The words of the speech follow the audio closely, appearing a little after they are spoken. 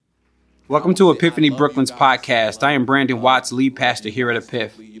Welcome to Epiphany Brooklyn's podcast. I am Brandon Watts, lead pastor here at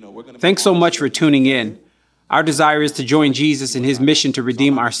Epiph. Thanks so much for tuning in. Our desire is to join Jesus in his mission to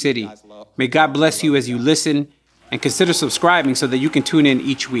redeem our city. May God bless you as you listen and consider subscribing so that you can tune in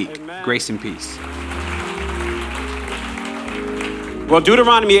each week. Amen. Grace and peace. Well,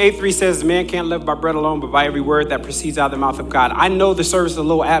 Deuteronomy 8:3 says, man can't live by bread alone, but by every word that proceeds out of the mouth of God. I know the service is a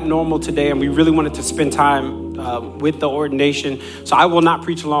little abnormal today, and we really wanted to spend time with the ordination, so I will not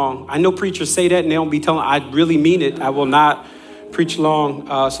preach long. I know preachers say that, and they don't be telling, I really mean it. I will not preach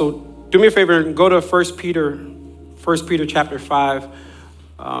long. So do me a favor and go to 1 Peter chapter 5.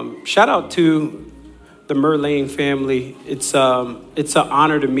 Shout out to the Merlane family. It's an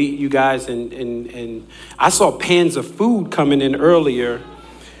honor to meet you guys, and I saw pans of food coming in earlier,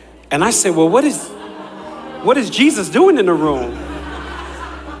 and I said, well, what is Jesus doing in the room?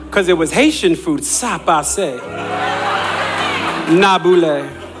 Because it was Haitian food, sapase, naboule.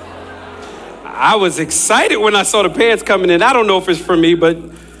 I was excited when I saw the pans coming in. I don't know if it's for me, but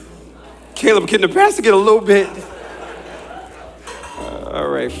Caleb, can the pastor get a little bit? All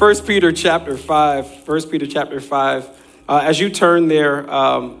right, 1 Peter chapter 5. As you turn there,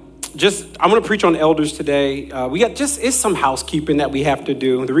 I'm going to preach on elders today. It's some housekeeping that we have to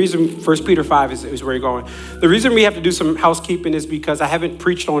do. The reason 1 Peter 5 is where you're going. The reason we have to do some housekeeping is because I haven't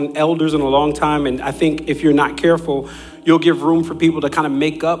preached on elders in a long time, and I think if you're not careful, you'll give room for people to kind of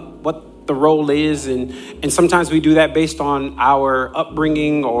make up what the role is, and sometimes we do that based on our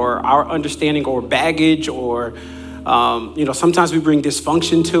upbringing or our understanding or baggage or sometimes we bring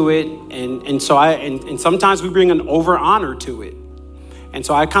dysfunction to it, and sometimes we bring an over honor to it. And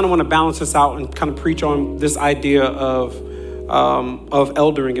so I kind of want to balance this out and kind of preach on this idea of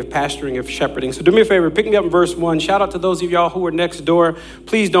eldering, of pastoring, of shepherding. So do me a favor, pick me up in verse 1. Shout out to those of y'all who are next door.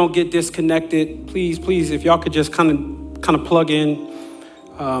 Please don't get disconnected. Please, if y'all could just kind of plug in.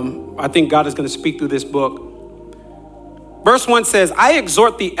 I think God is going to speak through this book. Verse 1 says, I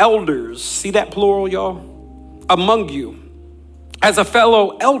exhort the elders, see that plural, y'all? Among you, as a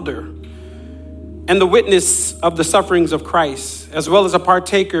fellow elder and the witness of the sufferings of Christ, as well as a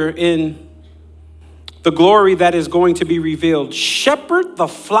partaker in the glory that is going to be revealed. Shepherd the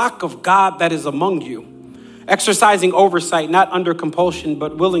flock of God that is among you, exercising oversight, not under compulsion,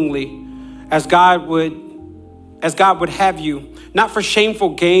 but willingly, as God would have you, not for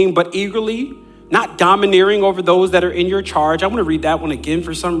shameful gain, but eagerly, not domineering over those that are in your charge. I want to read that one again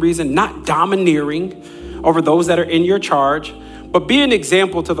for some reason. Not domineering over those that are in your charge, but be an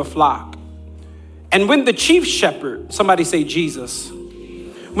example to the flock. And when the chief shepherd, somebody say Jesus,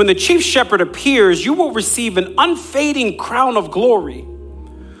 when the chief shepherd appears, you will receive an unfading crown of glory.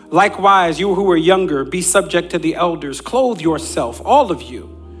 Likewise, you who are younger, be subject to the elders. Clothe yourself, all of you,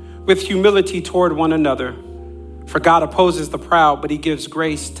 with humility toward one another. For God opposes the proud, but he gives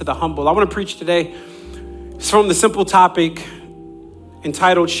grace to the humble. I want to preach today. It's from the simple topic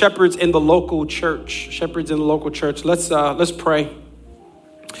entitled Shepherds in the Local Church. Shepherds in the Local Church. Let's pray.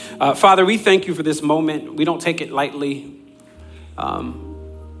 Father, we thank you for this moment. We don't take it lightly.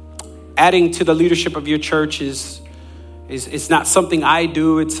 Adding to the leadership of your church is not something I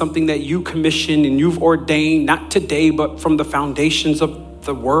do. It's something that you commissioned and you've ordained, not today, but from the foundations of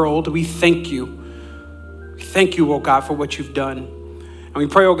the world. We thank you. We thank you, oh God, for what you've done. And we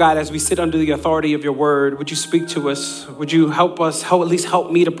pray, oh God, as we sit under the authority of your word, would you speak to us? Would you help us, at least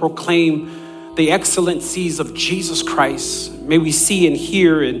help me to proclaim the excellencies of Jesus Christ? May we see and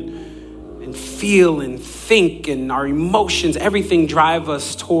hear and feel and think, and our emotions, everything drive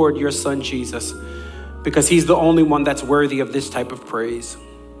us toward your son, Jesus, because he's the only one that's worthy of this type of praise.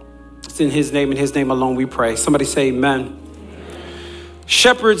 It's in his name and his name alone we pray. Somebody say amen. Amen.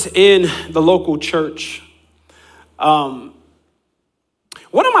 Shepherds in the local church.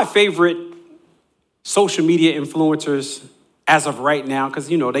 One of my favorite social media influencers as of right now, because,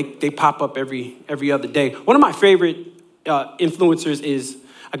 they pop up every other day. One of my favorite influencers is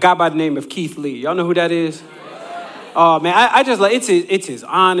a guy by the name of Keith Lee. Y'all know who that is? Oh, man, I just like, it's his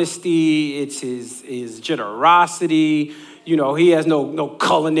honesty. It's his generosity. He has no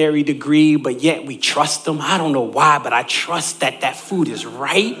culinary degree, but yet we trust him. I don't know why, but I trust that food is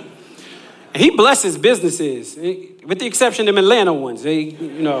right. And he blesses businesses, with the exception of them Atlanta ones. They,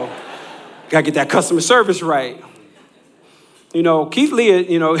 got to get that customer service right. Keith Lee,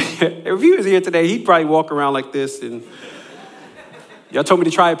 if he was here today, he'd probably walk around like this. And y'all told me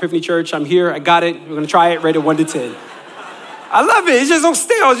to try Epiphany Church. I'm here. I got it. We're going to try it, rated 1 to 10. I love it. It's just so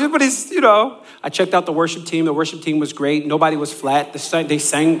stale. But it's, I checked out the worship team. The worship team was great. Nobody was flat. They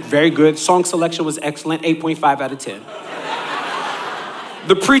sang very good. Song selection was excellent. 8.5 out of 10.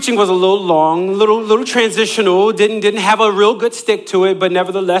 The preaching was a little long, little transitional, didn't have a real good stick to it, but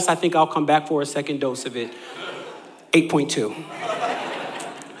nevertheless, I think I'll come back for a second dose of it. 8.2.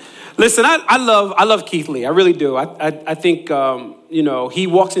 Listen, I love Keith Lee. I really do. I think, he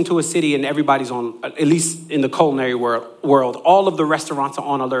walks into a city and everybody's on, at least in the culinary world, all of the restaurants are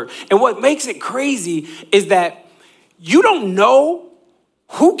on alert. And what makes it crazy is that you don't know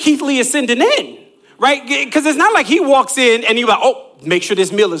who Keith Lee is sending in, right? Because it's not like he walks in and you're like, oh, make sure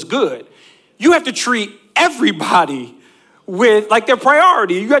this meal is good. You have to treat everybody with like their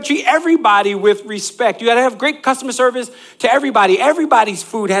priority. You got to treat everybody with respect. You got to have great customer service to everybody. Everybody's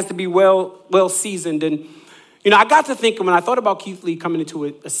food has to be well seasoned. And, I got to thinking when I thought about Keith Lee coming into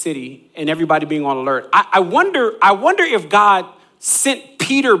a city and everybody being on alert, I wonder if God sent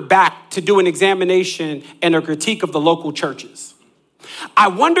Peter back to do an examination and a critique of the local churches. I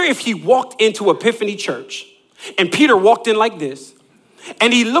wonder if he walked into Epiphany Church and Peter walked in like this.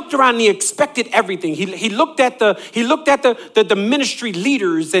 And he looked around and he expected everything. He looked at the ministry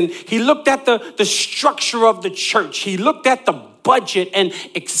leaders and he looked at the structure of the church. He looked at the budget and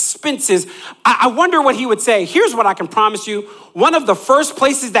expenses. I wonder what he would say. Here's what I can promise you. One of the first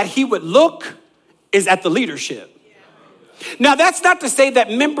places that he would look is at the leadership. Now, that's not to say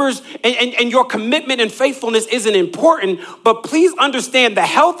that members and your commitment and faithfulness isn't important, but please understand the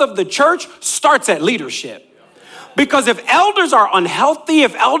health of the church starts at leadership. Because if elders are unhealthy,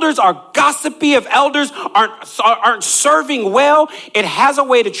 if elders are gossipy, if elders aren't serving well, it has a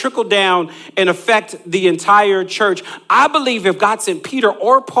way to trickle down and affect the entire church. I believe if God sent Peter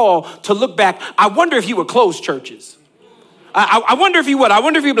or Paul to look back, I wonder if he would close churches. I wonder if he would. I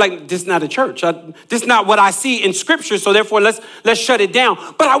wonder if he'd be like, this is not a church. This is not what I see in scripture. So therefore, let's shut it down.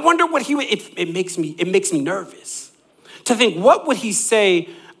 But I wonder what he would. It makes me nervous to think, what would he say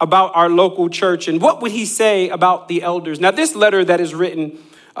about our local church, and what would he say about the elders? Now, this letter that is written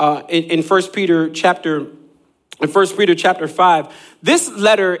in 1 Peter chapter 5, this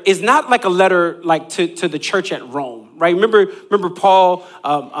letter is not like a letter like to the church at Rome, right? Remember Paul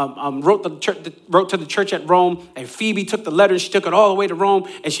wrote to the church at Rome, and Phoebe took the letter and she took it all the way to Rome,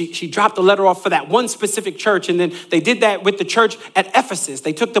 and she dropped the letter off for that one specific church. And then they did that with the church at Ephesus.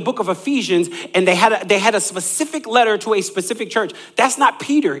 They took the book of Ephesians and they had a specific letter to a specific church. That's not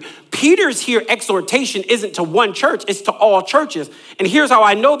Peter. Peter's here exhortation isn't to one church, it's to all churches. And here's how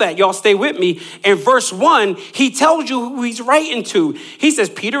I know that. Y'all stay with me. In verse 1, he tells you who he's writing to. He says,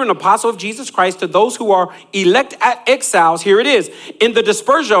 Peter, an apostle of Jesus Christ, to those who are elect exiles, here it is, in the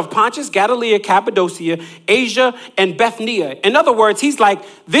dispersion of Pontus, Galilee, Cappadocia, Asia, and Bithynia. In other words, he's like,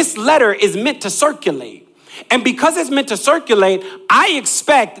 this letter is meant to circulate. And because it's meant to circulate, I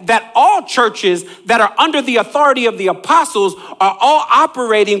expect that all churches that are under the authority of the apostles are all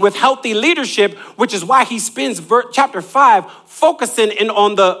operating with healthy leadership, which is why he spends chapter 5 focusing in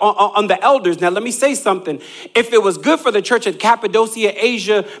on the elders. Now, let me say something. If it was good for the church at Cappadocia,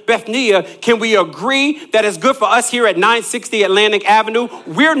 Asia, Bithynia, can we agree that it's good for us here at 960 Atlantic Avenue?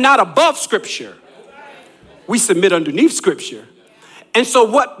 We're not above Scripture. We submit underneath Scripture. And so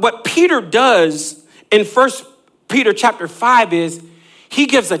what Peter does in 1 Peter chapter 5 is he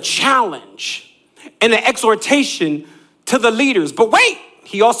gives a challenge and an exhortation to the leaders. But wait,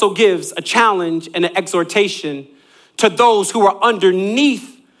 he also gives a challenge and an exhortation to those who are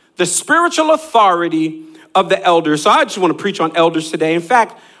underneath the spiritual authority of the elders. So I just want to preach on elders today. In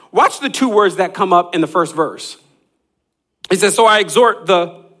fact, watch the two words that come up in the first verse. It says, so I exhort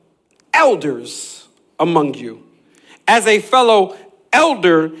the elders among you as a fellow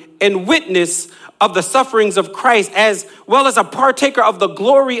elder and witness of the sufferings of Christ, as well as a partaker of the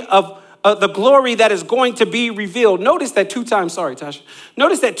glory that is going to be revealed. Notice that two times. Sorry, Tasha.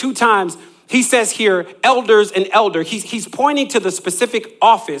 Notice that two times he says here, elders and elder. He's pointing to the specific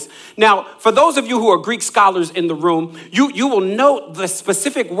office. Now, for those of you who are Greek scholars in the room, you will note the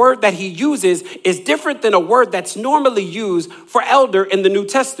specific word that he uses is different than a word that's normally used for elder in the New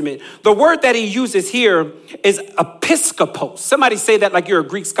Testament. The word that he uses here is episkopos. Somebody say that like you're a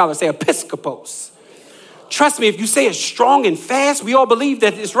Greek scholar. Say episkopos. Trust me, if you say it strong and fast, we all believe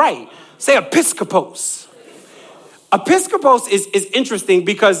that it's right. Say episkopos. Episkopos is interesting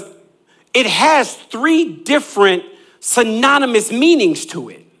because it has three different synonymous meanings to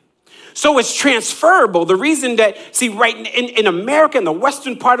it. So it's transferable. The reason that, see, right in America, in the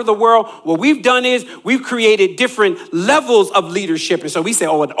Western part of the world, what we've done is we've created different levels of leadership. And so we say,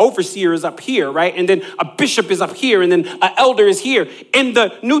 oh, an overseer is up here, right? And then a bishop is up here, and then an elder is here. In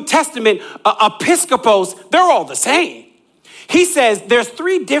the New Testament, episcopos, they're all the same. He says there's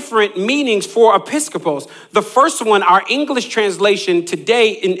three different meanings for episcopos. The first one, our English translation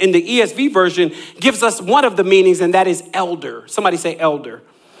today in the ESV version, gives us one of the meanings, and that is elder. Somebody say elder.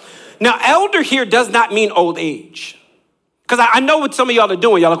 Now, elder here does not mean old age. Because I know what some of y'all are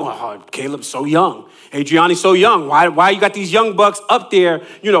doing. Y'all are going, oh, Caleb's so young. Adriani's so young. Why you got these young bucks up there?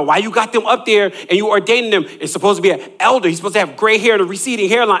 You know, why you got them up there and you ordaining them? It's supposed to be an elder. He's supposed to have gray hair and a receding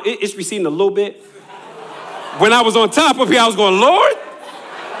hairline. It's receding a little bit. When I was on top of here, I was going, Lord,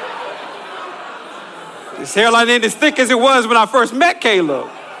 this hairline ain't as thick as it was when I first met Caleb.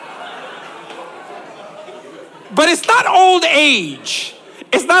 But it's not old age.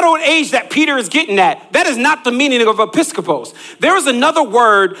 It's not old age that Peter is getting at. That is not the meaning of episcopos. There is another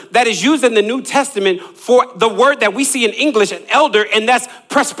word that is used in the New Testament for the word that we see in English, an elder, and that's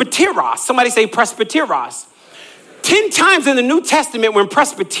presbyteros. Somebody say presbyteros. 10 times in the New Testament when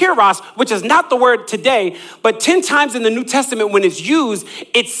presbyteros, which is not the word today, but 10 times in the New Testament when it's used,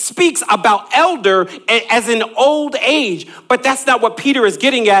 it speaks about elder as in old age. But that's not what Peter is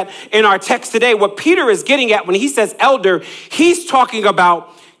getting at in our text today. What Peter is getting at when he says elder, he's talking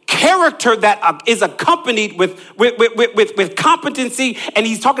about character that is accompanied with competency, and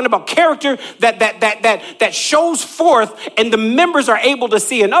he's talking about character that shows forth and the members are able to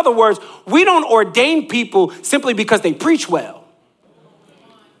see. In other words, we don't ordain people simply because they preach well.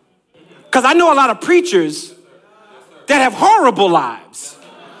 Because I know a lot of preachers that have horrible lives.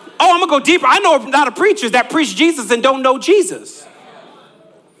 Oh, I'm going to go deeper. I know a lot of preachers that preach Jesus and don't know Jesus.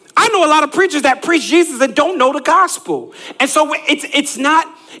 I know a lot of preachers that preach Jesus and don't know the gospel. And so it's not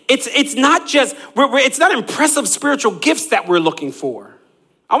impressive spiritual gifts that we're looking for.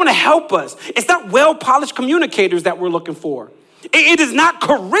 I want to help us. It's not well-polished communicators that we're looking for. It is not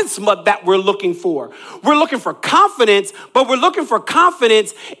charisma that we're looking for. We're looking for confidence, but we're looking for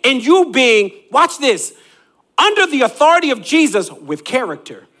confidence in you being, watch this, under the authority of Jesus with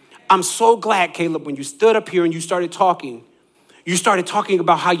character. I'm so glad, Caleb, when you stood up here and you started talking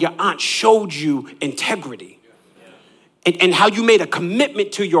about how your aunt showed you integrity and how you made a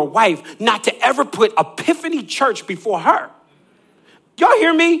commitment to your wife not to ever put Epiphany Church before her. Y'all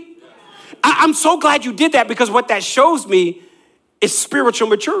hear me? I'm so glad you did that, because what that shows me is spiritual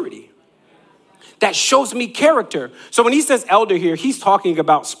maturity. That shows me character. So when he says elder here, he's talking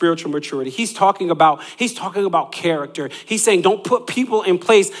about spiritual maturity. He's talking about character. He's saying don't put people in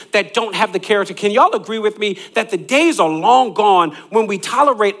place that don't have the character. Can y'all agree with me that the days are long gone when we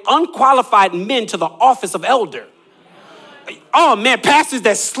tolerate unqualified men to the office of elder? Oh man, pastors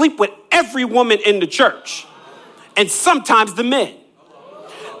that sleep with every woman in the church, and sometimes the men.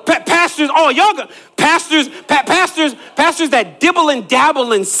 Pastors that dibble and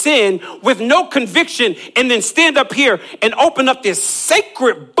dabble in sin with no conviction, and then stand up here and open up this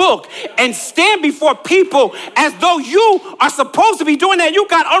sacred book and stand before people as though you are supposed to be doing that. You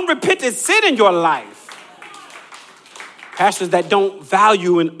got unrepented sin in your life. Pastors that don't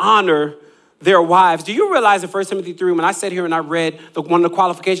value and honor their wives. Do you realize in 1 Timothy 3, when I sat here and I read, one of the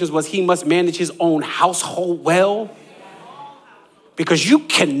qualifications was he must manage his own household well? Because you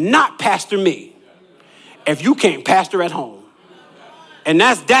cannot pastor me if you can't pastor at home. And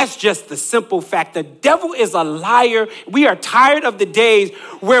that's just the simple fact. The devil is a liar. We are tired of the days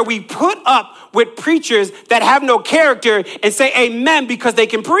where we put up with preachers that have no character and say amen because they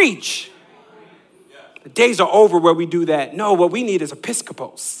can preach. The days are over where we do that. No, what we need is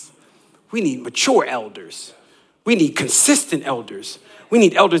episcopos. We need mature elders. We need consistent elders. We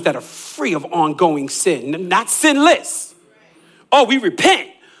need elders that are free of ongoing sin, not sinless. Oh, we repent,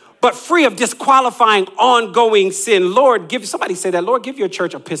 but free of disqualifying ongoing sin. Lord, somebody say that. Lord, give your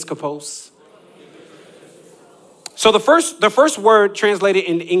church episcopos. So the first word translated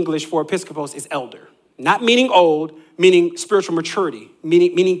in English for episcopos is elder, not meaning old, meaning spiritual maturity,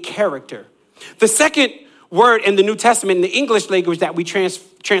 meaning character. The second word in the New Testament, in the English language that we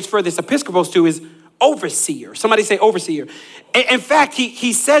transfer this episcopos to, is overseer. Somebody say overseer. In fact,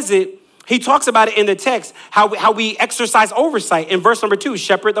 he says it. He talks about it in the text, how we exercise oversight. In verse number 2,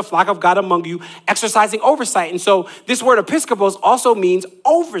 shepherd the flock of God among you, exercising oversight. And so this word episcopos also means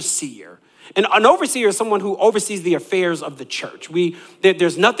overseer. And an overseer is someone who oversees the affairs of the church.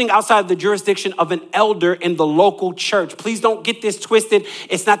 There's nothing outside of the jurisdiction of an elder in the local church. Please don't get this twisted.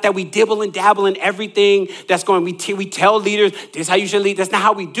 It's not that we dibble and dabble in everything that's going. We tell leaders, this is how you should lead. That's not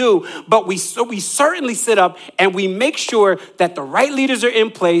how we do. But we certainly sit up and we make sure that the right leaders are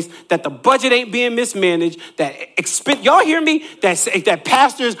in place, that the budget ain't being mismanaged, y'all hear me? That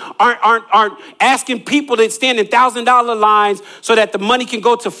pastors aren't asking people to stand in $1,000 lines so that the money can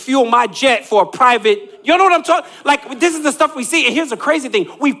go to fuel my jet for a private, you know what I'm talking? Like, this is the stuff we see. And here's the crazy thing.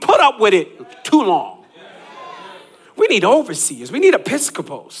 We've put up with it too long. We need overseers. We need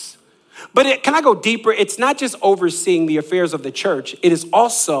episcopos. But can I go deeper? It's not just overseeing the affairs of the church. It is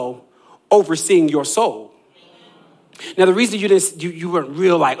also overseeing your soul. Now, the reason you weren't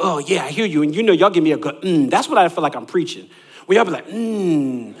real like, oh, yeah, I hear you. And y'all give me a good, that's what I feel like I'm preaching. When y'all be like,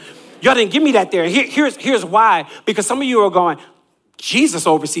 Y'all didn't give me that there. Here's why. Because some of you are going, Jesus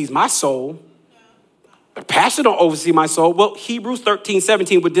oversees my soul. The pastor don't oversee my soul. Well, Hebrews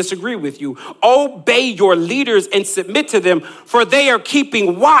 13:17 would disagree with you. Obey your leaders and submit to them, for they are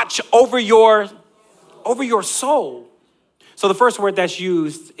keeping watch over your soul. So the first word that's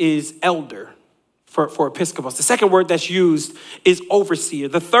used is elder for episcopos. The second word that's used is overseer.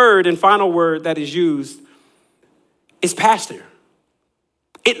 The third and final word that is used is pastor.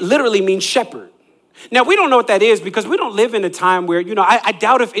 It literally means shepherd. Now, we don't know what that is because we don't live in a time where, I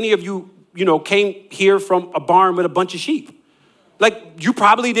doubt if any of you, came here from a barn with a bunch of sheep. Like, you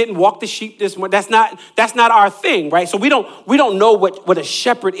probably didn't walk the sheep this morning. That's not our thing, right? So we don't know what a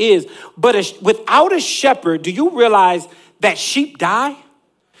shepherd is. But without a shepherd, do you realize that sheep die?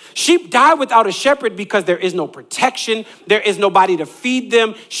 Sheep die without a shepherd because there is no protection. There is nobody to feed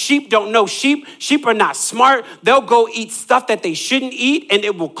them. Sheep don't know. Sheep are not smart. They'll go eat stuff that they shouldn't eat, and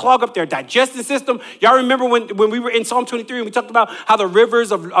it will clog up their digestive system. Y'all remember when we were in Psalm 23 and we talked about how the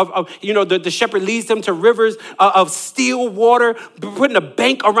rivers of the shepherd leads them to rivers of still water, putting a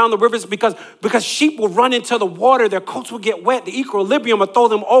bank around the rivers because sheep will run into the water. Their coats will get wet. The equilibrium will throw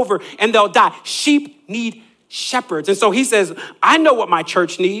them over, and they'll die. Sheep need shepherds. And so he says, I know what my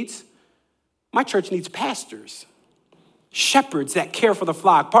church needs. My church needs pastors, shepherds that care for the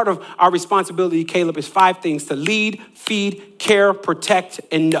flock. Part of our responsibility, Caleb, is 5 things: to lead, feed, care, protect,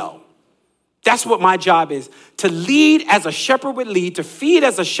 and know. That's what my job is: to lead as a shepherd would lead, to feed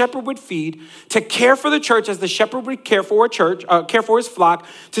as a shepherd would feed, to care for the church as the shepherd would care for care for his flock,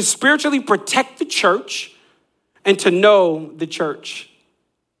 to spiritually protect the church, and to know the church.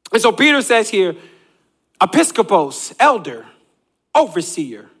 And so Peter says here, episcopos, elder,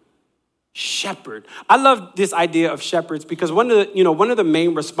 overseer, shepherd. I love this idea of shepherds because one of the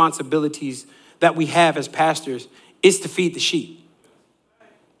main responsibilities that we have as pastors is to feed the sheep.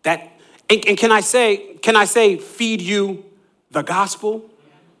 And can I say feed you the gospel?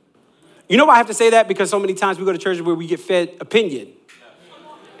 You know why I have to say that? Because so many times we go to churches where we get fed opinion.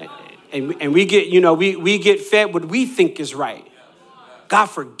 And we get, we get fed what we think is right. God,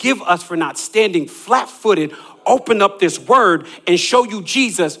 forgive us for not standing flat-footed, open up this word and show you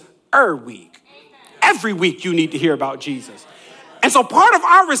Jesus every week. Every week you need to hear about Jesus. And so part of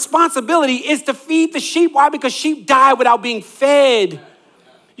our responsibility is to feed the sheep. Why? Because sheep die without being fed.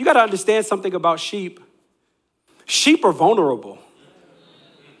 You got to understand something about sheep. Sheep are vulnerable.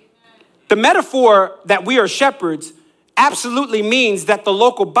 The metaphor that we are shepherds absolutely means that the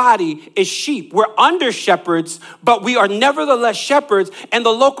local body is sheep. We're under shepherds, but we are nevertheless shepherds, and the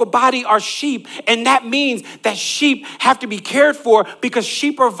local body are sheep. And that means that sheep have to be cared for because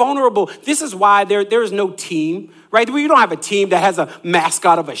sheep are vulnerable. This is why there is no team, right? We don't have a team that has a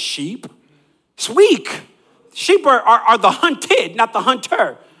mascot of a sheep. It's weak. Sheep are the hunted, not the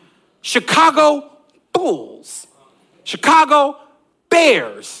hunter. Chicago Bulls. Chicago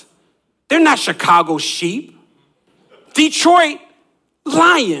Bears. They're not Chicago sheep. Detroit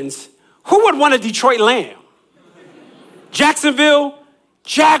Lions. Who would want a Detroit Lamb? Jacksonville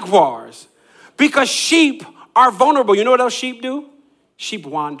Jaguars. Because sheep are vulnerable. You know what else sheep do? Sheep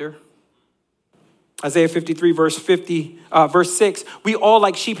wander. Isaiah 53, verse 6. We all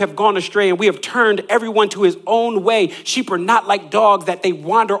like sheep have gone astray, and we have turned everyone to his own way. Sheep are not like dogs that they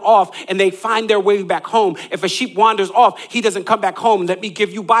wander off and they find their way back home. If a sheep wanders off, he doesn't come back home. Let me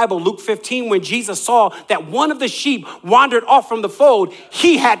give you Bible. Luke 15, when Jesus saw that one of the sheep wandered off from the fold,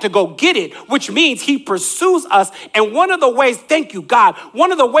 he had to go get it, which means he pursues us. And one of the ways, thank you, God,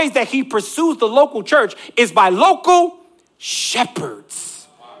 one of the ways that he pursues the local church is by local shepherds.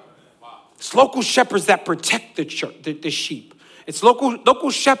 It's local shepherds that protect the church, the sheep. It's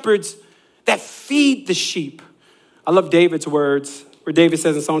local shepherds that feed the sheep. I love David's words, where David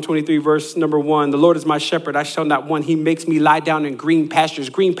says in Psalm 23, verse number 1, the Lord is my shepherd, I shall not want. He makes me lie down in green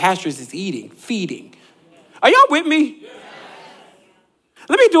pastures. Green pastures is eating, feeding. Are y'all with me? Yes.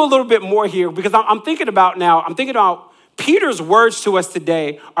 Let me do a little bit more here because I'm thinking about Peter's words to us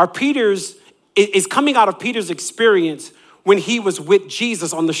today is coming out of Peter's experience when he was with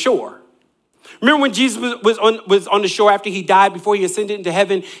Jesus on the shore. Remember when Jesus was on the shore after he died, before he ascended into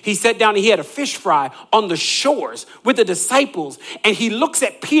heaven, he sat down and he had a fish fry on the shores with the disciples. And he looks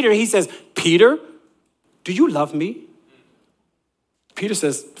at Peter and he says, Peter, do you love me? Peter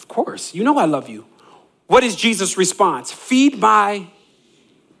says, of course, you know I love you. What is Jesus' response? Feed my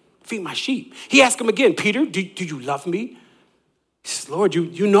feed my sheep. He asked him again, Peter, do you love me? He says, Lord,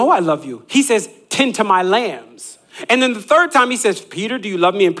 you know I love you. He says, tend to my lambs. And then the third time he says, Peter, do you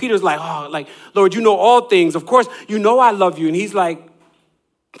love me? And Peter's like, Lord, you know all things. Of course, you know I love you. And he's like,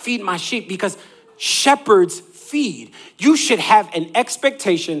 feed my sheep, because shepherds feed. You should have an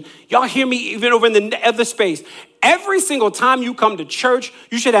expectation. Y'all hear me even over in the other space. Every single time you come to church,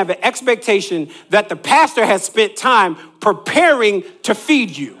 you should have an expectation that the pastor has spent time preparing to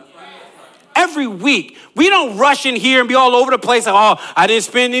feed you. Every week. We don't rush in here and be all over the place. Like, I didn't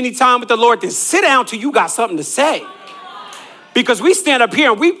spend any time with the Lord. Then sit down till you got something to say. Because we stand up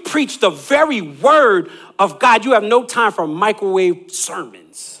here and we preach the very word of God. You have no time for microwave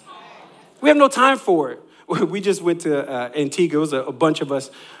sermons. We have no time for it. We just went to Antigua. It was a bunch of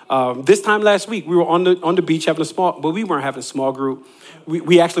us. This time last week, we were on the beach having but we weren't having a small group.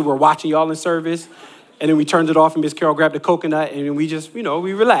 We actually were watching y'all in service. And then we turned it off and Miss Carol grabbed a coconut and we just, we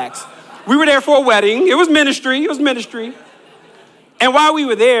relaxed. We were there for a wedding. It was ministry. And while we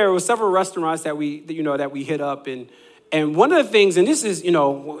were there, there were several restaurants that we hit up. And one of the things, and this is, in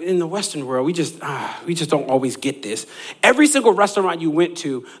the Western world, we just don't always get this. Every single restaurant you went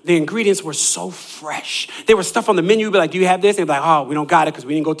to, the ingredients were so fresh. There was stuff on the menu, be like, do you have this? They'd be like, we don't got it because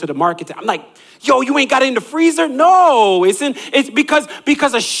we didn't go to the market. I'm like, yo, you ain't got it in the freezer? No, it's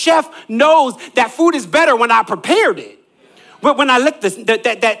because a chef knows that food is better when I prepared it. When I let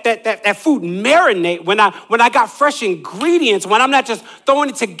that food marinate, when I got fresh ingredients, when I'm not just throwing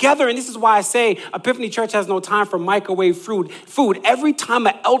it together. And this is why I say Epiphany Church has no time for microwave food. Every time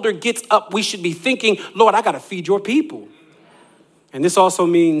an elder gets up, we should be thinking, Lord, I got to feed your people. And this also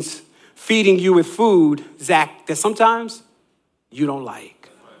means feeding you with food, Zach, that sometimes you don't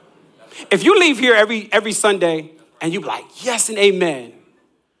like. If you leave here every Sunday and you be like, yes and amen,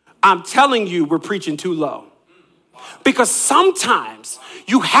 I'm telling you, we're preaching too low. Because sometimes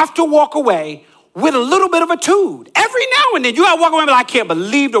you have to walk away with a little bit of a tude. Every now and then you got to walk away and be like, I can't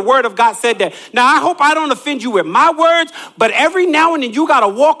believe the word of God said that. Now, I hope I don't offend you with my words, but every now and then you got to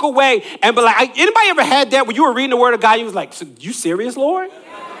walk away and be like, anybody ever had that when you were reading the word of God? You was like, so you serious, Lord?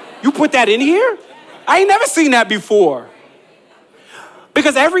 You put that in here? I ain't never seen that before.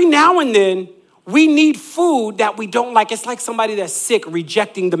 Because every now and then we need food that we don't like. It's like somebody that's sick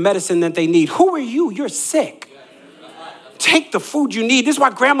rejecting the medicine that they need. Who are you? You're sick. Take the food you need. This is why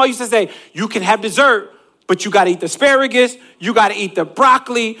grandma used to say, you can have dessert, but you got to eat the asparagus. You got to eat the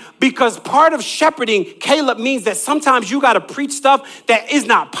broccoli, because part of shepherding, Caleb, means that sometimes you got to preach stuff that is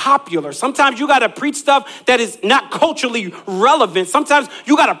not popular. Sometimes you got to preach stuff that is not culturally relevant. Sometimes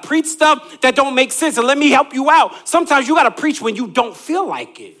you got to preach stuff that don't make sense. And let me help you out. Sometimes you got to preach when you don't feel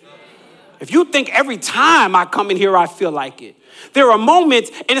like it. If you think every time I come in here, I feel like it. There are moments,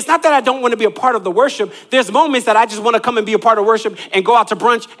 and it's not that I don't want to be a part of the worship. There's moments that I just want to come and be a part of worship and go out to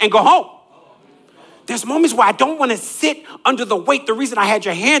brunch and go home. There's moments where I don't want to sit under the weight. The reason I had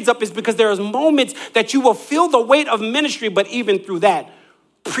your hands up is because there's moments that you will feel the weight of ministry, but even through that,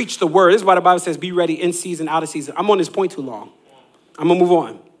 preach the word. This is why the Bible says, be ready in season, out of season. I'm on this point too long. I'm going to move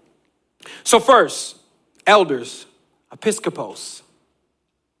on. So first, elders, episkopos.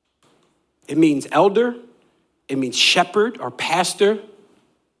 It means elder. It means shepherd or pastor,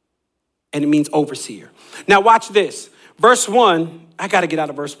 and it means overseer. Now watch this. Verse 1, I got to get out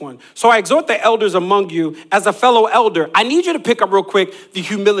of verse 1. So I exhort the elders among you as a fellow elder. I need you to pick up real quick the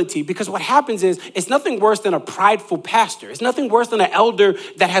humility, because what happens is it's nothing worse than a prideful pastor. It's nothing worse than an elder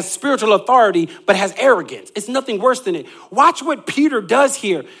that has spiritual authority but has arrogance. It's nothing worse than it. Watch what Peter does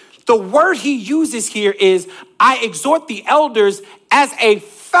here. The word he uses here is, I exhort the elders as a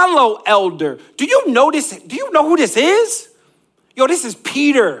fellow elder. Do you know who this is? Yo, this is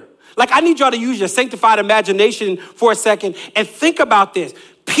Peter. Like, I need y'all to use your sanctified imagination for a second and think about this.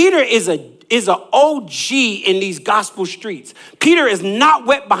 Peter is an OG in these gospel streets. Peter is not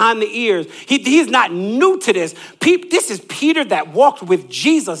wet behind the ears. He is not new to this. This is Peter that walked with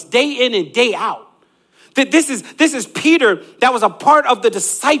Jesus day in and day out. This is Peter that was a part of the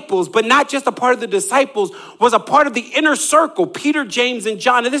disciples, but not just a part of the disciples, was a part of the inner circle, Peter, James, and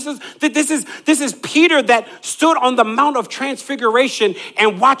John. And this is Peter that stood on the Mount of Transfiguration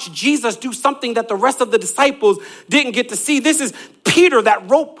and watched Jesus do something that the rest of the disciples didn't get to see. This is Peter that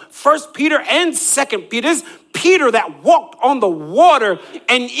wrote 1 Peter and 2 Peter. This is Peter that walked on the water.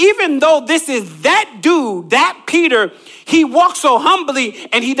 And even though this is that dude, that Peter, he walks so humbly,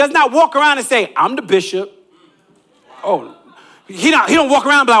 and he does not walk around and say, I'm the bishop. Oh, he don't walk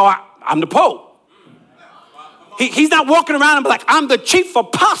around and be like, I'm the Pope. He's not walking around and be like, I'm the chief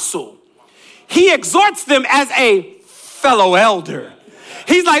apostle. He exhorts them as a fellow elder.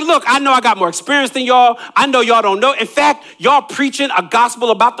 He's like, look, I know I got more experience than y'all. I know y'all don't know. In fact, y'all preaching a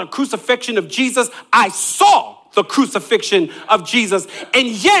gospel about the crucifixion of Jesus. I saw the crucifixion of Jesus. And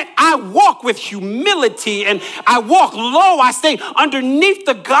yet I walk with humility and I walk low. I stay underneath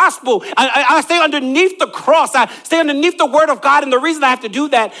the gospel. I stay underneath the cross. I stay underneath the word of God. And the reason I have to do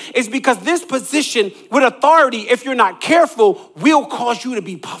that is because this position with authority, if you're not careful, will cause you to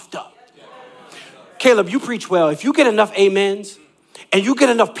be puffed up. Caleb, you preach well. If you get enough amens, and you get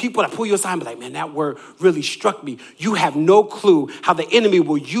enough people that pull you aside and be like, man, that word really struck me. You have no clue how the enemy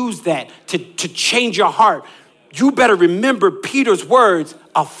will use that to change your heart. You better remember Peter's words,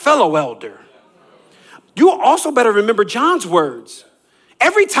 a fellow elder. You also better remember John's words.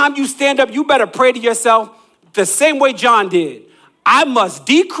 Every time you stand up, you better pray to yourself the same way John did. I must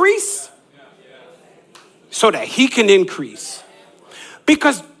decrease so that he can increase.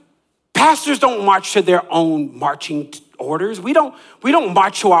 Because pastors don't march to their own marching orders. We don't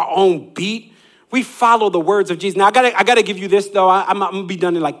march to our own beat. We follow the words of Jesus. Now, I gotta give you this, though. I'm going to be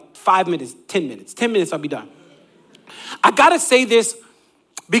done in like 5 minutes, 10 minutes. 10 minutes, I'll be done. I got to say this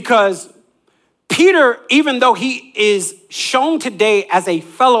because Peter, even though he is shown today as a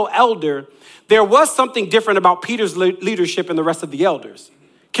fellow elder, there was something different about Peter's leadership and the rest of the elders.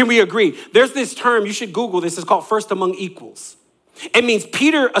 Can we agree? There's this term, you should Google this, it's called first among equals. It means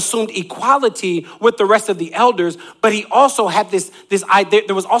Peter assumed equality with the rest of the elders, but he also had this idea.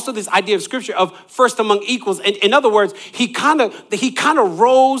 There was also this idea of scripture of first among equals. And in other words, he kind of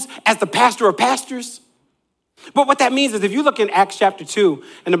rose as the pastor of pastors. But what that means is if you look in Acts chapter 2,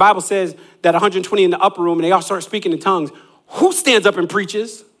 and the Bible says that 120 in the upper room, and they all start speaking in tongues, who stands up and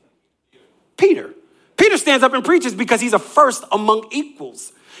preaches? Peter. Peter stands up and preaches because he's a first among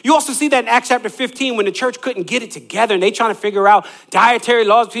equals. You also see that in Acts chapter 15 when the church couldn't get it together and they trying to figure out dietary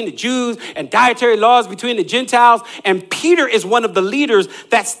laws between the Jews and dietary laws between the Gentiles. And Peter is one of the leaders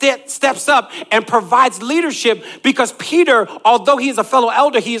that steps up and provides leadership because Peter, although he is a fellow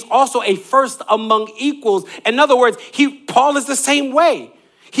elder, he is also a first among equals. In other words, Paul is the same way.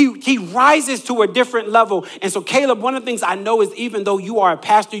 He rises to a different level. And so Caleb, one of the things I know is even though you are a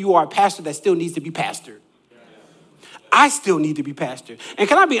pastor that still needs to be pastored. I still need to be pastored. And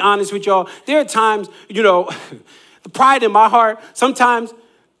can I be honest with y'all? There are times, the pride in my heart, sometimes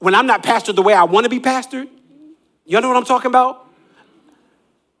when I'm not pastored the way I want to be pastored, y'all know what I'm talking about?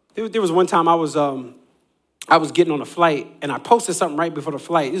 There was one time I was getting on a flight and I posted something right before the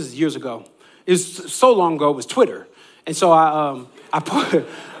flight. This is years ago. It was so long ago, it was Twitter. And so I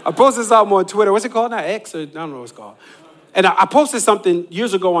posted something on Twitter. What's it called now? X? Or I don't know what it's called. And I posted something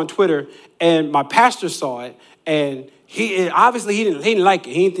years ago on Twitter and my pastor saw it and he didn't like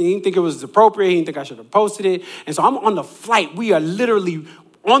it. He didn't think it was appropriate. He didn't think I should have posted it. And so I'm on the flight. We are literally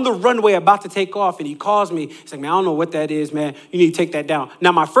on the runway about to take off. And he calls me. He's like, man, I don't know what that is, man. You need to take that down.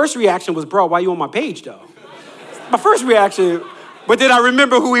 Now, my first reaction was, bro, why you on my page, though? My first reaction. But then I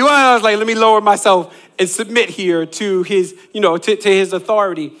remember who he was. I was like, let me lower myself and submit here to his, to his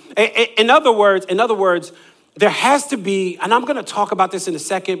authority. In other words, there has to be, and I'm going to talk about this in a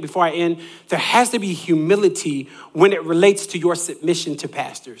second before I end, there has to be humility when it relates to your submission to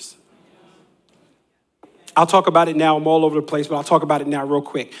pastors. I'll talk about it now. I'm all over the place, but I'll talk about it now real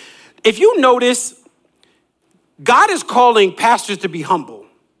quick. If you notice, God is calling pastors to be humble,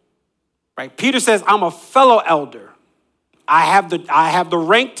 right? Peter says, I'm a fellow elder. I have the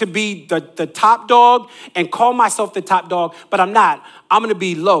rank to be the top dog and call myself the top dog, but I'm not. I'm going to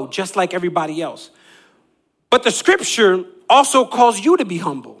be low, just like everybody else. But the scripture also calls you to be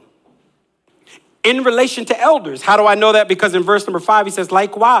humble in relation to elders. How do I know that? Because in verse number 5, he says,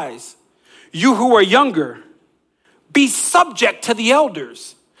 likewise, you who are younger, be subject to the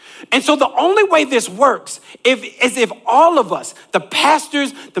elders. And so the only way this works is if all of us, the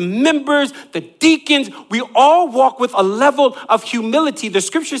pastors, the members, the deacons, we all walk with a level of humility. The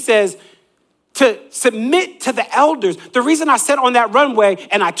scripture says to submit to the elders. The reason I sat on that runway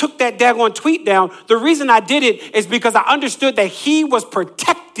and I took that daggone tweet down, the reason I did it is because I understood that he was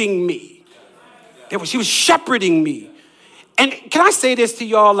protecting me. He was shepherding me. And can I say this to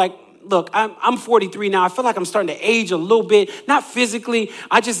y'all? Like, look, I'm 43 now. I feel like I'm starting to age a little bit, not physically.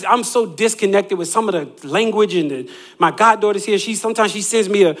 I'm so disconnected with some of the language and my goddaughter's here. Sometimes she sends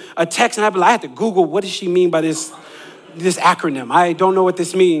me a text and I have to Google, what does she mean by this acronym? I don't know what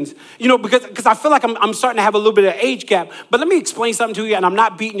this means. Because I feel like I'm starting to have a little bit of age gap. But let me explain something to you, and I'm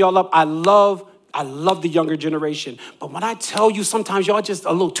not beating y'all up. I love the younger generation. But when I tell you sometimes y'all just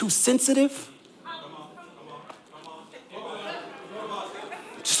a little too sensitive,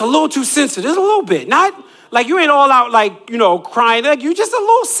 just a little too sensitive, just a little bit. Not Like you ain't all out like, crying. Like you're just a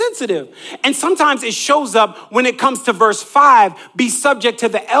little sensitive. And sometimes it shows up when it comes to verse 5, be subject to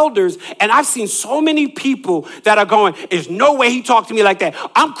the elders. And I've seen so many people that are going, there's no way he talked to me like that.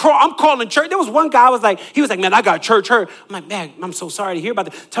 I'm calling church. There was one guy he was like, man, I got church hurt. I'm like, man, I'm so sorry to hear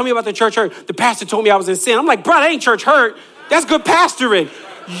about that. Tell me about the church hurt. The pastor told me I was in sin. I'm like, bro, that ain't church hurt. That's good pastoring.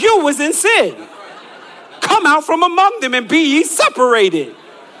 You was in sin. Come out from among them and be ye separated.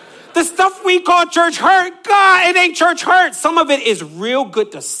 The stuff we call church hurt, God, it ain't church hurt. Some of it is real good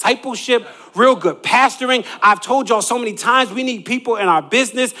discipleship, real good pastoring. I've told y'all so many times we need people in our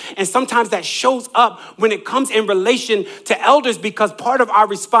business, and sometimes that shows up when it comes in relation to elders because part of our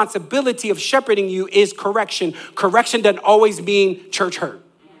responsibility of shepherding you is correction. Correction doesn't always mean church hurt.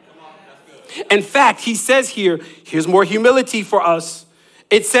 In fact, he says here's more humility for us.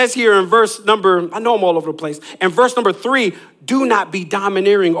 It says here in verse number, I know I'm all over the place. In verse number 3, do not be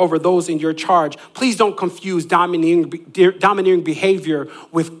domineering over those in your charge. Please don't confuse domineering behavior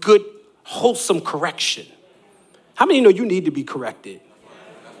with good, wholesome correction. How many know you need to be corrected?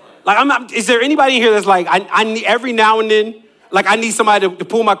 Like, is there anybody here that's like, I need every now and then, like I need somebody to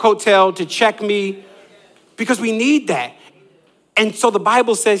pull my coattail, to check me? Because we need that. And so the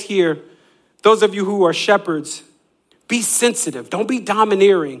Bible says here, those of you who are shepherds, be sensitive. Don't be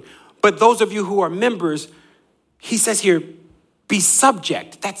domineering. But those of you who are members, he says here, be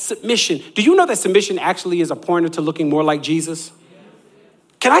subject. That's submission. Do you know that submission actually is a pointer to looking more like Jesus?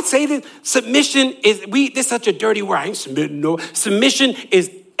 Can I say this? Submission is, this is such a dirty word. I ain't submitting, no. Submission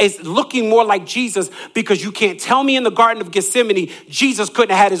is looking more like Jesus because you can't tell me in the Garden of Gethsemane, Jesus couldn't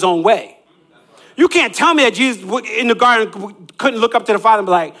have had his own way. You can't tell me that Jesus in the garden couldn't look up to the Father and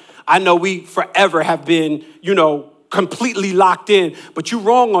be like, I know we forever have been, completely locked in, but you're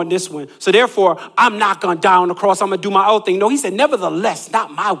wrong on this one. So therefore, I'm not going to die on the cross. I'm going to do my own thing. No, he said, nevertheless,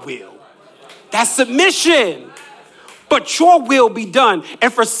 not my will. That's submission. But your will be done.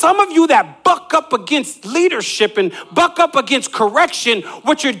 And for some of you that buck up against leadership and buck up against correction,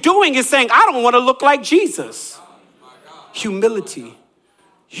 what you're doing is saying, I don't want to look like Jesus. Humility.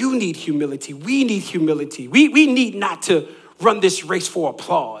 You need humility. We need humility. We need not to run this race for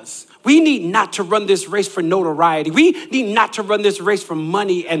applause. We need not to run this race for notoriety. We need not to run this race for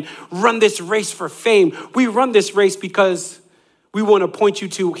money and run this race for fame. We run this race because we want to point you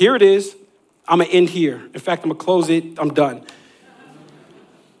to, here it is. I'm going to end here. In fact, I'm going to close it. I'm done.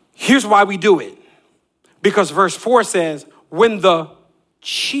 Here's why we do it. Because verse 4 says, when the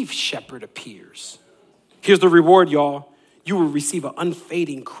chief shepherd appears, here's the reward, y'all. You will receive an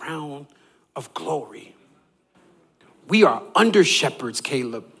unfading crown of glory. We are under shepherds,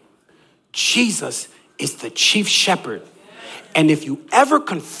 Caleb. Jesus is the chief shepherd. And if you ever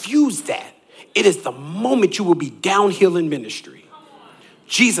confuse that, it is the moment you will be downhill in ministry.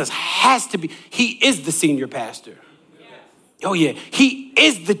 Jesus has to be, he is the senior pastor. Oh yeah, he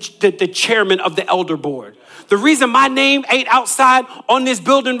is the chairman of the elder board. The reason my name ain't outside on this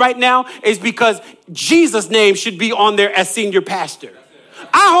building right now is because Jesus' name should be on there as senior pastor.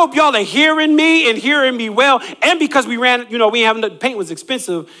 I hope y'all are hearing me and hearing me well. And because we ran, we having the paint was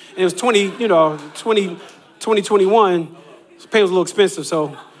expensive. And it was 2021. The paint was a little expensive.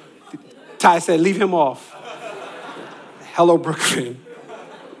 So Ty said, leave him off. Hello, Brooklyn.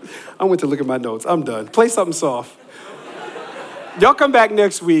 I went to look at my notes. I'm done. Play something soft. Y'all come back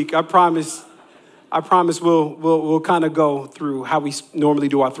next week. I promise we'll kind of go through how we normally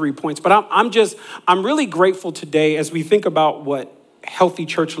do our 3 points. But I'm really grateful today as we think about what healthy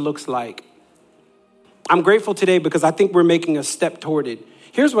church looks like. I'm grateful today because I think we're making a step toward it.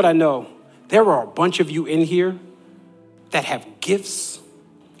 Here's what I know. There are a bunch of you in here that have gifts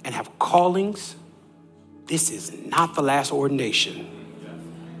and have callings. This is not the last ordination.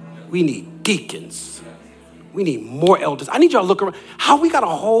 We need deacons. We need more elders. I need y'all to look around. How we got a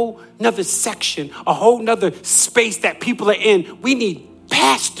whole nother section, a whole nother space that people are in. We need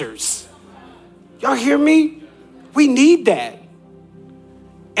pastors. Y'all hear me? We need that.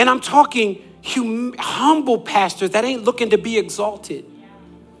 And I'm talking humble pastors that ain't looking to be exalted,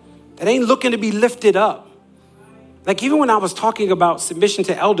 that ain't looking to be lifted up. Like even when I was talking about submission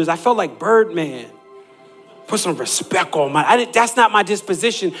to elders, I felt like Birdman. Put some respect on that's not my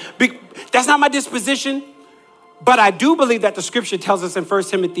disposition. That's not my disposition. But I do believe that the scripture tells us in 1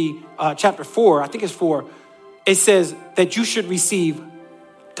 Timothy chapter 4, I think it's 4, it says that you should receive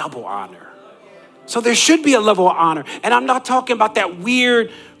double honor. So there should be a level of honor. And I'm not talking about that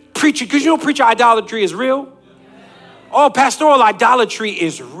weird preacher, because preacher idolatry is real. Oh, pastoral idolatry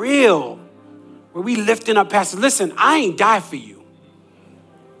is real. Where we lifting up pastors. Listen, I ain't died for you.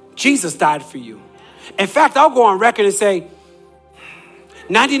 Jesus died for you. In fact, I'll go on record and say,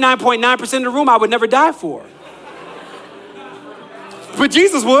 99.9% of the room I would never die for. But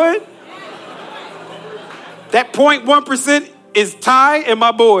Jesus would. That 0.1% is Ty and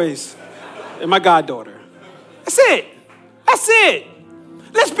my boys and my goddaughter. That's it. That's it.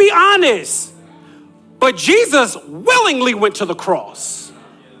 Let's be honest. But Jesus willingly went to the cross.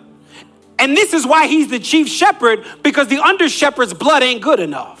 And this is why he's the chief shepherd, because the under shepherd's blood ain't good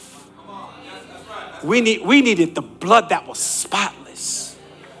enough. We needed the blood that was spotless.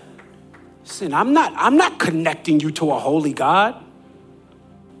 Listen, I'm not connecting you to a holy God.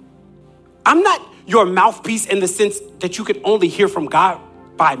 I'm not your mouthpiece in the sense that you could only hear from God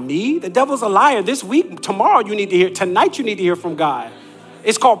by me. The devil's a liar. This week, tomorrow you need to hear, tonight you need to hear from God.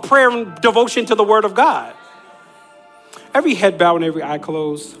 It's called prayer and devotion to the word of God. Every head bowed and every eye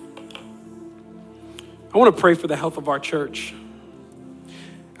closed. I want to pray for the health of our church.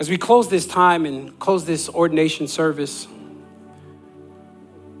 As we close this time and close this ordination service,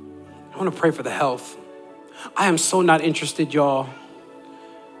 I want to pray for the health. I am so not interested, y'all,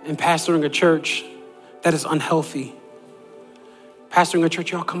 in pastoring a church that is unhealthy. Pastoring a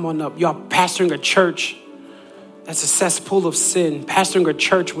church, y'all come on up. Y'all pastoring a church that's a cesspool of sin. Pastoring a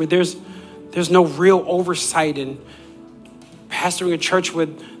church where there's no real oversight, and pastoring a church where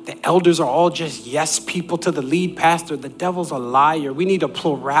the elders are all just yes people to the lead pastor. The devil's a liar. We need a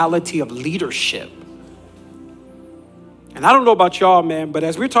plurality of leadership. And I don't know about y'all, man, but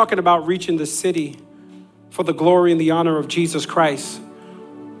as we're talking about reaching the city for the glory and the honor of Jesus Christ,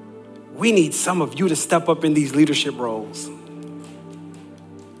 we need some of you to step up in these leadership roles.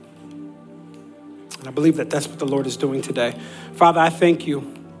 And I believe that that's what the Lord is doing today. Father, I thank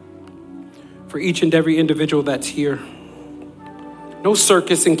you for each and every individual that's here. No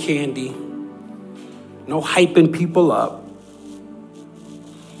circus and candy. No hyping people up.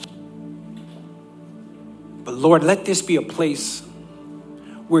 But Lord, let this be a place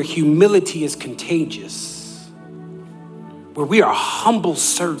where humility is contagious, where we are humble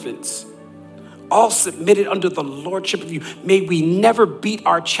servants, all submitted under the lordship of you. May we never beat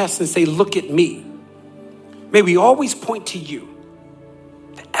our chest and say, look at me. May we always point to you,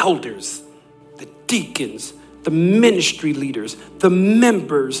 the elders, the deacons, the ministry leaders, the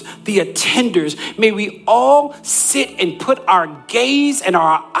members, the attenders. May we all sit and put our gaze and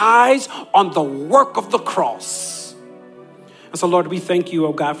our eyes on the work of the cross. And so, Lord, we thank you,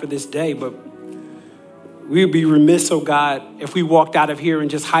 oh God, for this day, but we would be remiss, oh God, if we walked out of here and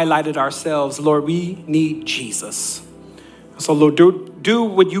just highlighted ourselves. Lord, we need Jesus. So, Lord, do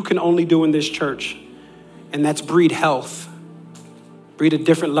what you can only do in this church, and that's breed health, breed a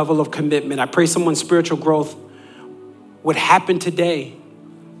different level of commitment. I pray someone's spiritual growth would happen today,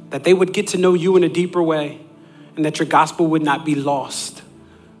 that they would get to know you in a deeper way, and that your gospel would not be lost.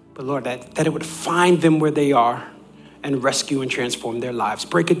 But Lord, that it would find them where they are and rescue and transform their lives.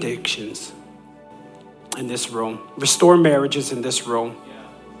 Break addictions in this room. Restore marriages in this room.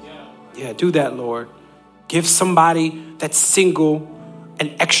 Yeah, do that, Lord. Give somebody that's single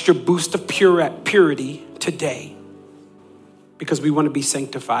an extra boost of purity today, because we want to be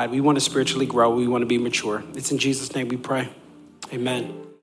sanctified. We want to spiritually grow. We want to be mature. It's in Jesus' name we pray. Amen.